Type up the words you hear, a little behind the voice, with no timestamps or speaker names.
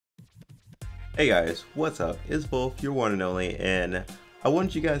Hey guys, what's up? It's Volf, your one and only, and I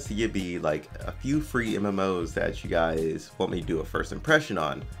wanted you guys to give me like a few free MMOs that you guys want me to do a first impression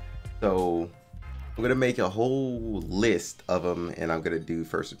on. So I'm gonna make a whole list of them and I'm gonna do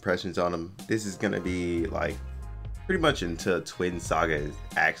first impressions on them. This is gonna be like pretty much until Twin Saga is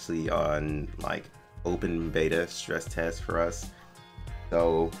actually on like open beta stress test for us.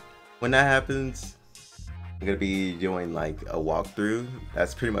 So when that happens, I'm gonna be doing like a walkthrough.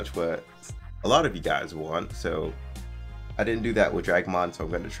 That's pretty much what a lot of you guys want, so I didn't do that with Dragonmon, so I'm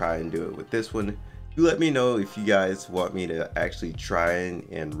going to try and do it with this one. You let me know if you guys want me to actually try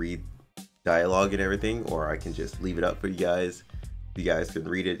and read dialogue and everything, or I can just leave it up for you guys. If you guys can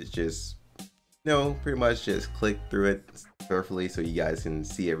read it, it's just, pretty much just click through it carefully so you guys can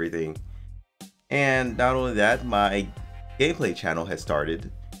see everything. And not only that, my gameplay channel has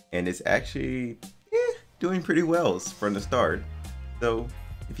started, and it's actually doing pretty well from the start. So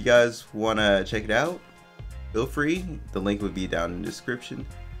if you guys want to check it out, feel free. The link would be down in the description.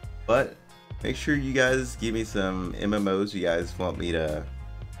 But make sure you guys give me some MMOs you guys want me to,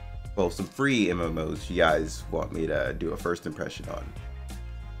 well, some free MMOs you guys want me to do a first impression on.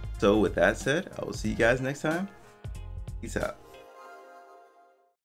 So with that said, I will see you guys next time. Peace out.